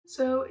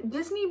So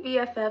Disney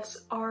BFFs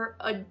are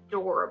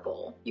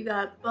adorable. You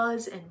got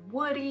Buzz and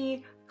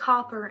Woody,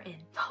 Copper and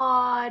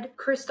Todd,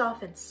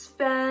 Kristoff and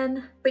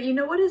Sven. But you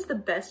know what is the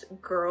best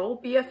girl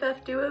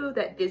BFF duo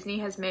that Disney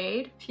has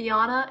made?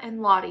 Tiana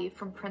and Lottie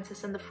from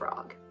Princess and the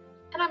Frog.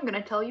 And I'm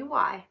gonna tell you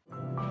why.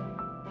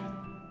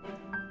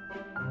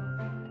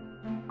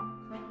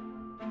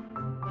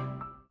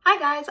 Hi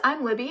guys,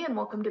 I'm Libby and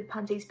welcome to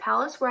Punsy's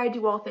Palace, where I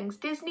do all things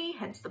Disney,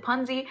 hence the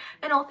Punsy,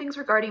 and all things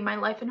regarding my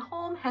life and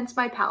home, hence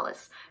my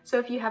palace. So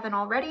if you haven't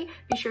already,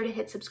 be sure to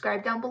hit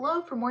subscribe down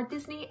below for more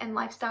Disney and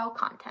lifestyle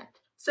content.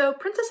 So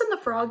Princess and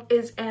the Frog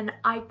is an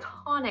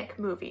iconic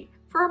movie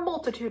for a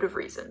multitude of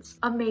reasons.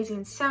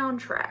 Amazing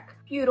soundtrack,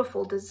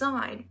 beautiful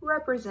design,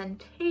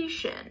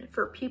 representation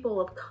for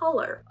people of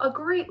color, a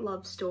great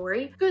love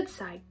story, good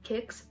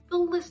sidekicks, the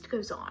list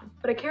goes on.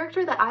 But a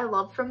character that I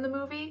love from the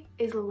movie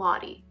is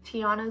Lottie,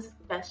 Tiana's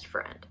best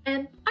friend.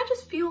 And I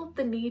just feel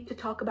the need to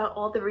talk about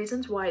all the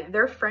reasons why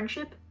their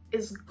friendship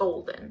is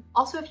golden.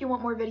 Also, if you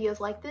want more videos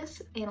like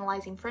this,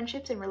 analyzing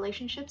friendships and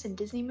relationships in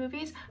Disney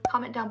movies,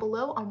 comment down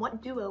below on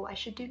what duo I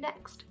should do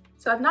next.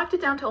 So I've knocked it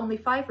down to only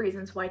 5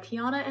 reasons why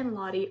Tiana and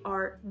Lottie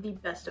are the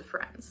best of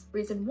friends.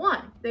 Reason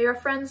 1, they are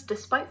friends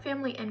despite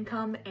family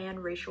income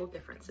and racial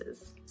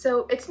differences.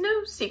 So it's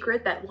no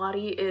secret that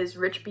Lottie is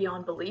rich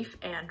beyond belief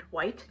and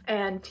white,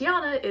 and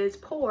Tiana is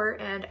poor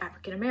and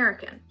African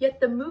American. Yet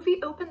the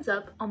movie opens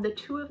up on the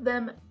two of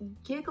them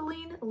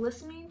giggling,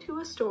 listening to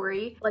a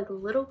story like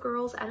little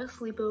girls at a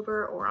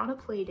sleepover or on a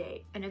play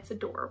date, and it's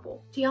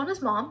adorable.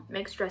 Tiana's mom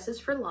makes dresses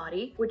for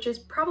Lottie, which is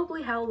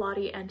probably how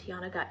Lottie and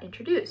Tiana got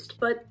introduced,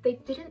 but they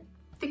didn't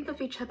think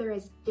of each other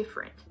as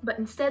different, but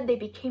instead they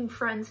became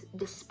friends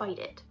despite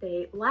it.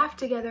 They laugh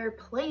together,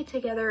 play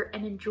together,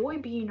 and enjoy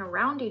being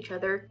around each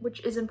other,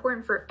 which is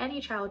important for any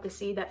child to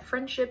see that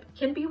friendship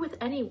can be with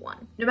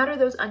anyone, no matter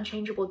those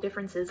unchangeable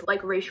differences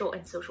like racial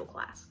and social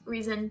class.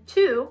 Reason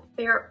 2,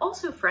 they are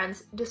also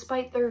friends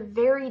despite their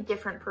very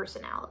different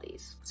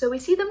personalities. So we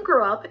see them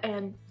grow up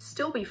and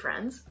still be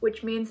friends,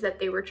 which means that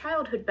they were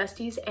childhood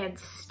besties and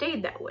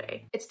stayed that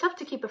way. It's tough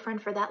to keep a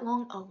friend for that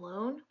long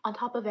alone on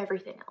top of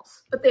everything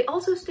else. But they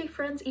also stay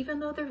friends even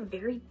though they're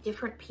very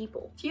different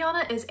people.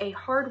 Tiana is a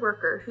hard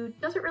worker who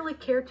doesn't really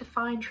care to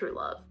find true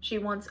love. She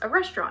wants a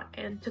restaurant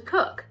and to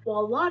cook,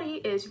 while Lottie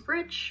is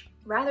rich,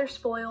 rather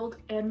spoiled,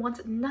 and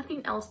wants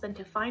nothing else than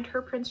to find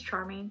her Prince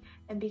Charming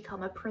and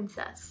become a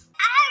princess.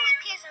 I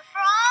would kiss a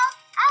frog.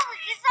 I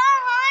would kiss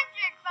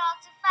 100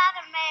 frogs if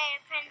I'd marry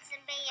a prince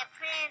and be a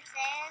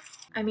princess.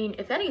 I mean,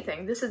 if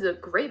anything, this is a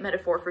great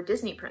metaphor for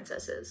Disney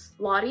princesses.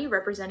 Lottie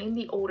representing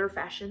the older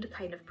fashioned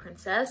kind of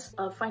princess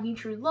of finding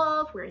true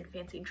love, wearing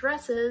fancy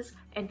dresses,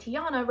 and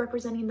Tiana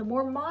representing the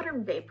more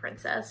modern day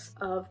princess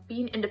of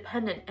being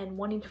independent and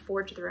wanting to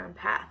forge their own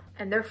path.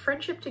 And their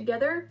friendship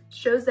together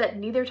shows that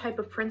neither type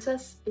of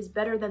princess is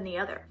better than the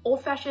other.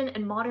 Old-fashioned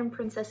and modern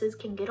princesses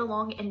can get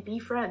along and be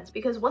friends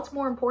because what's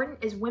more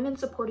important is women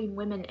supporting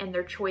women and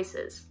their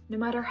choices, no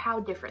matter how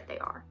different they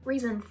are.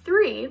 Reason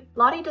 3,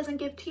 Lottie doesn't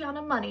give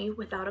Tiana money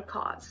without a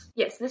cause.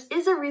 Yes, this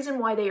is a reason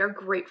why they are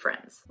great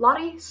friends.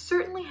 Lottie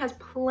certainly has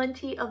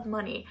plenty of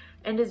money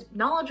and is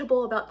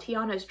knowledgeable about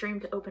Tiana's dream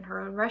to open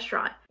her own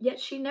restaurant, yet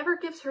she never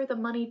gives her the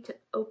money to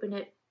open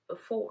it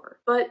before.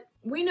 But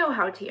we know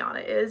how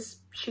Tiana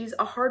is. She's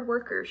a hard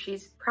worker.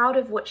 She's proud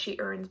of what she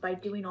earns by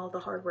doing all the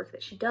hard work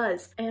that she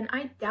does. And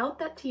I doubt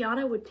that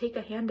Tiana would take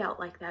a handout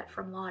like that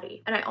from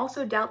Lottie. And I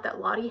also doubt that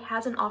Lottie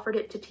hasn't offered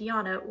it to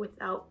Tiana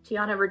without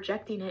Tiana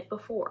rejecting it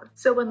before.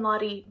 So when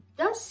Lottie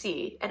does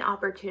see an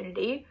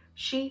opportunity,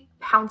 she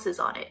pounces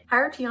on it.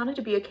 Hire Tiana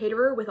to be a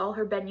caterer with all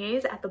her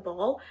beignets at the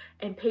ball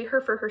and pay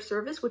her for her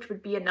service, which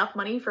would be enough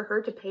money for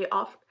her to pay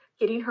off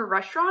getting her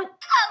restaurant.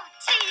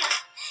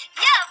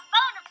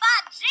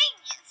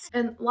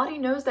 And Lottie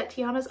knows that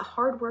Tiana's a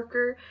hard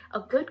worker, a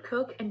good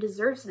cook, and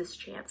deserves this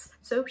chance,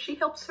 so she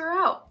helps her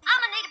out. I'm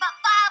gonna need about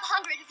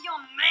 500 of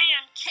your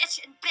man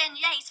kitchen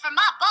beignets for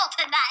my ball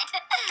tonight.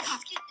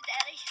 Excuse me,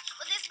 Daddy.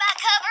 Will this about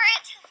cover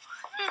it?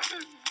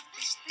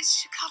 This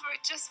should cover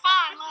it just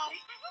fine,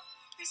 Lottie.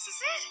 This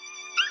is it.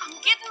 I'm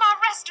getting my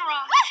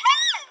restaurant.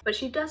 But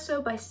she does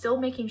so by still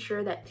making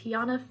sure that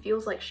Tiana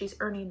feels like she's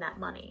earning that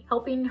money,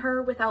 helping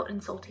her without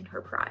insulting her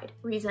pride.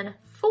 Reason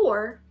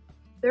 4,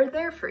 they're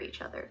there for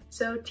each other.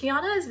 So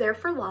Tiana is there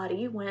for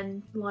Lottie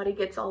when Lottie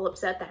gets all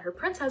upset that her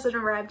prince hasn't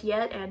arrived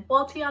yet, and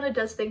while Tiana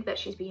does think that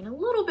she's being a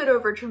little bit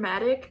over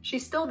dramatic,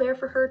 she's still there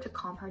for her to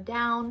calm her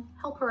down,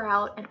 help her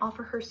out, and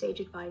offer her sage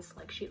advice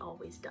like she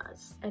always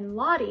does. And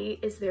Lottie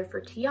is there for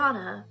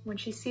Tiana when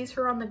she sees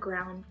her on the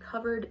ground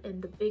covered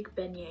in the big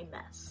beignet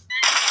mess.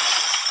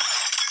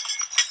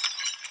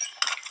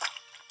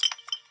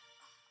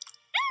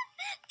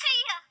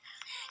 Tia,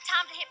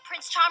 time to hit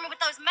Prince Charming with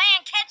those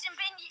man-catching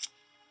beignets.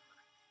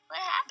 What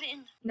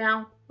happened?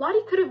 Now,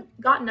 Lottie could have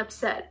gotten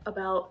upset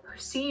about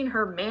seeing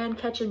her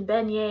man-catching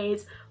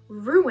beignets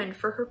ruined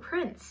for her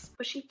prince,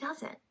 but she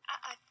doesn't.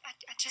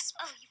 I just...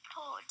 Oh, you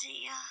poor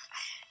dear.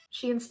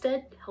 She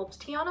instead helps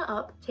Tiana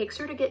up, takes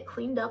her to get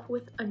cleaned up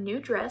with a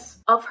new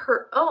dress of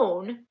her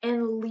own,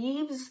 and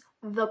leaves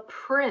the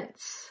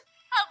prince.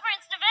 Oh,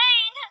 Prince Devane!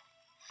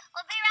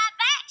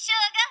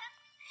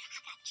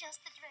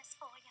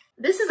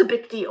 This is a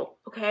big deal,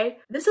 okay?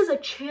 This is a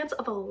chance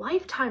of a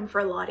lifetime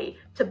for Lottie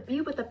to be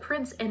with a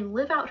prince and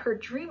live out her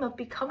dream of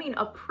becoming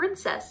a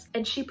princess.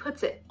 And she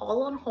puts it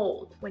all on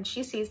hold when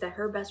she sees that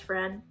her best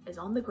friend is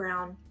on the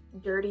ground,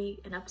 dirty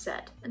and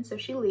upset. And so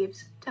she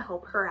leaves to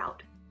help her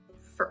out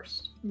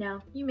first.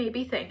 Now, you may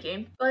be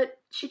thinking, but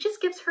she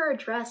just gives her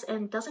address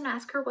and doesn't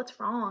ask her what's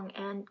wrong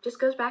and just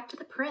goes back to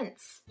the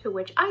prince. To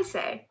which I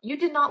say, you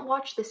did not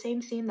watch the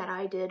same scene that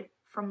I did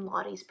from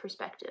Lottie's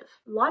perspective.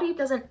 Lottie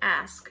doesn't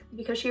ask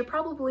because she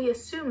probably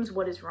assumes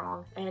what is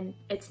wrong, and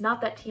it's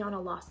not that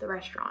Tiana lost the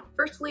restaurant.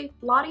 Firstly,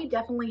 Lottie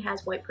definitely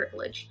has white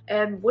privilege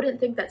and wouldn't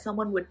think that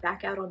someone would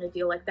back out on a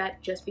deal like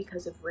that just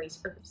because of race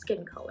or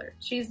skin color.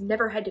 She's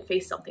never had to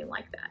face something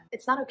like that.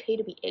 It's not okay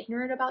to be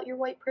ignorant about your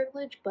white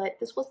privilege, but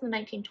this was the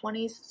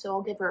 1920s, so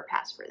I'll give her a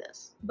pass for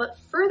this. But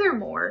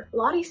furthermore,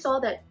 Lottie saw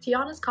that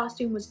Tiana's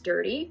costume was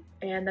dirty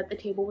and that the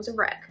table was a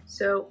wreck.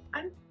 So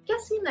I'm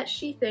guessing that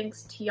she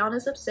thinks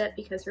Tiana's upset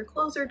because her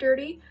clothes are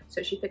dirty,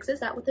 so she fixes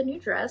that with a new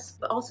dress,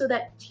 but also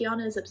that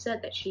Tiana is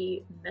upset that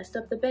she messed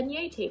up the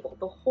beignet table,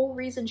 the whole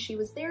reason she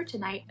was there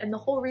tonight and the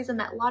whole reason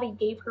that Lottie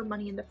gave her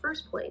money in the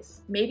first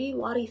place. Maybe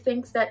Lottie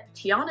thinks that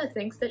Tiana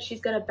thinks that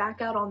she's gonna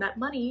back out on that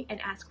money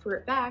and ask for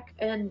it back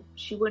and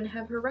she wouldn't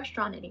have her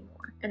restaurant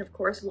anymore. And of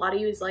course,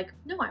 Lottie was like,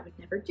 no, I would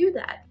never do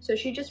that. So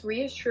she just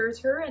reassures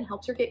her and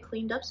helps her get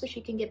cleaned up so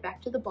she can get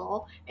back to the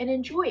ball and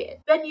enjoy it.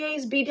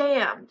 Beignets be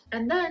damned.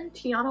 And then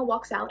Tiana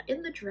walks out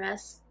in the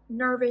dress,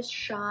 nervous,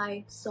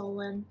 shy,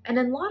 sullen. And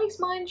in Lottie's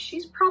mind,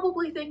 she's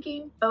probably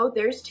thinking, oh,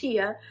 there's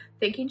Tia,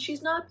 thinking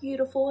she's not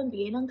beautiful and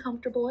being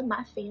uncomfortable in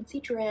my fancy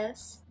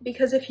dress.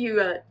 Because if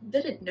you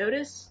didn't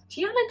notice,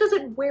 Tiana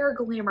doesn't wear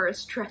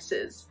glamorous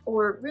dresses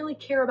or really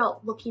care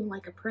about looking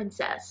like a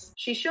princess.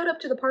 She showed up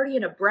to the party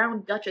in a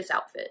brown Duchess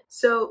outfit.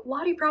 So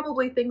Lottie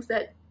probably thinks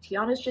that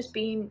Tiana's just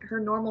being her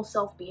normal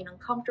self, being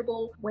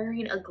uncomfortable,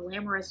 wearing a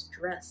glamorous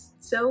dress.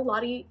 So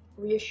Lottie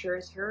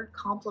reassures her,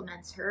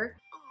 compliments her,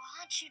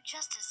 aren't you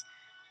just as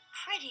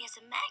pretty as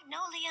a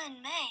magnolia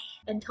in May?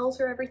 And tells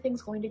her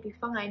everything's going to be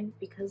fine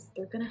because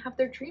they're gonna have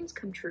their dreams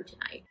come true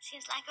tonight.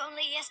 Seems like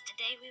only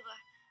yesterday we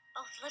were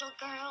both little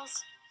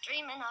girls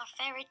dreaming our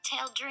fairy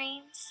tale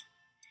dreams.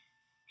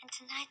 And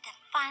tonight they're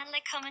finally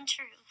coming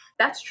true.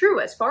 That's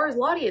true. As far as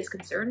Lottie is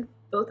concerned,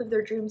 both of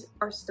their dreams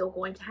are still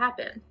going to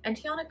happen. And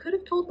Tiana could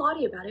have told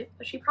Lottie about it,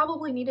 but she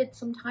probably needed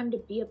some time to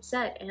be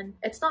upset, and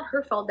it's not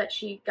her fault that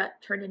she got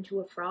turned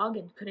into a frog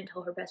and couldn't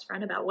tell her best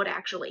friend about what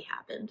actually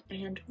happened.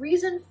 And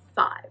reason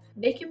 5,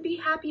 they can be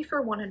happy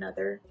for one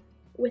another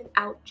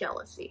without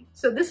jealousy.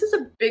 So this is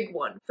a big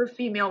one for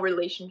female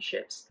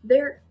relationships.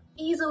 There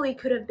easily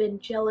could have been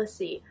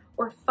jealousy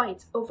or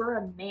fights over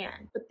a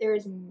man, but there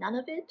is none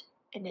of it,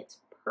 and it's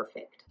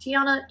perfect.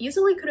 Tiana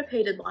easily could have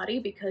hated Lottie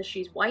because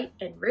she's white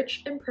and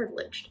rich and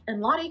privileged,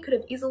 and Lottie could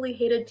have easily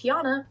hated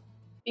Tiana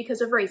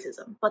because of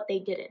racism, but they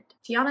didn't.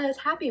 Tiana is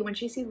happy when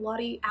she sees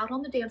Lottie out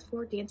on the dance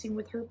floor dancing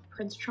with her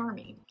Prince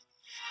Charming.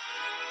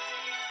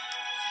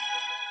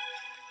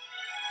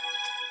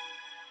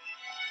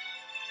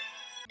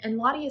 And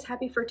Lottie is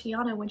happy for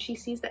Tiana when she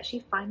sees that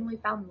she finally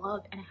found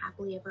love and a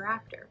happily ever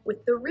after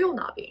with the real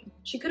Naveen.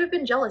 She could have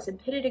been jealous and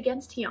pitted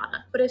against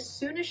Tiana, but as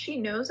soon as she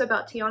knows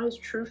about Tiana's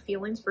true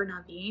feelings for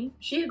Naveen,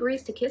 she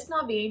agrees to kiss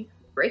Naveen,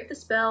 break the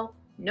spell,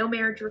 no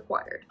marriage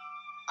required.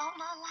 All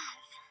my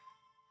life,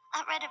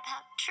 I read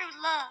about true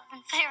love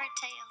and fairy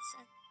tales,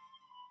 and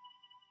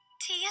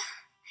Tia,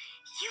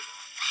 you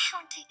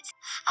found it.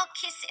 I'll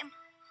kiss him.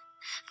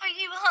 For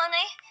you,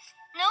 honey.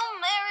 No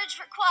marriage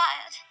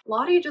required.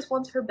 Lottie just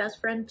wants her best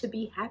friend to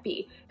be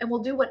happy and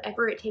will do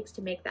whatever it takes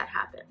to make that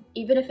happen,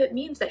 even if it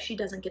means that she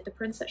doesn't get the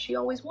prince that she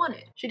always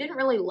wanted. She didn't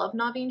really love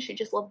Naveen, she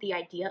just loved the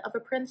idea of a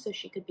prince so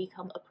she could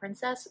become a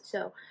princess,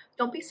 so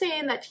don't be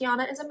saying that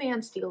Tiana is a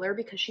man stealer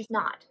because she's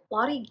not.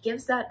 Lottie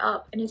gives that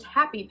up and is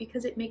happy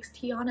because it makes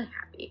Tiana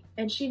happy,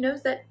 and she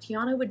knows that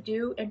Tiana would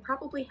do and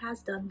probably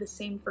has done the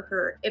same for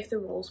her if the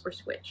roles were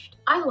switched.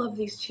 I love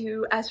these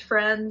two as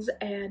friends,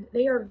 and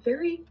they are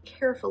very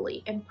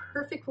carefully and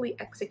perfectly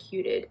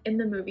executed in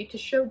the movie to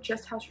show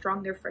just how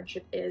strong their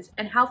friendship is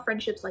and how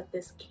friendships like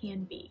this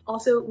can be.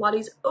 Also,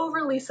 Lottie's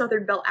overly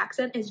Southern Belle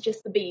accent is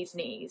just the bee's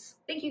knees.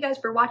 Thank you guys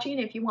for watching.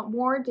 If you want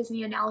more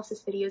Disney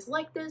analysis videos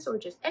like this or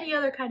just any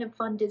other kind of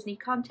fun Disney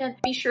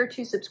content, be sure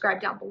to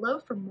subscribe down below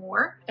for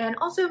more. And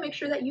also make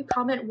sure that you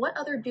comment what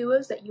other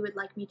duos that you would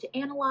like me to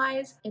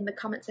analyze in the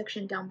comment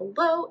section down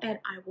below, and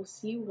I will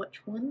see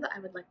which ones I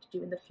would like to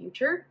do in the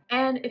future.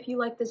 And if you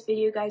like this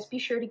video, guys, be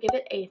sure to give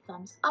it a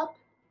thumbs up.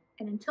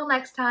 And until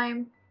next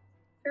time,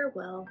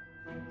 farewell.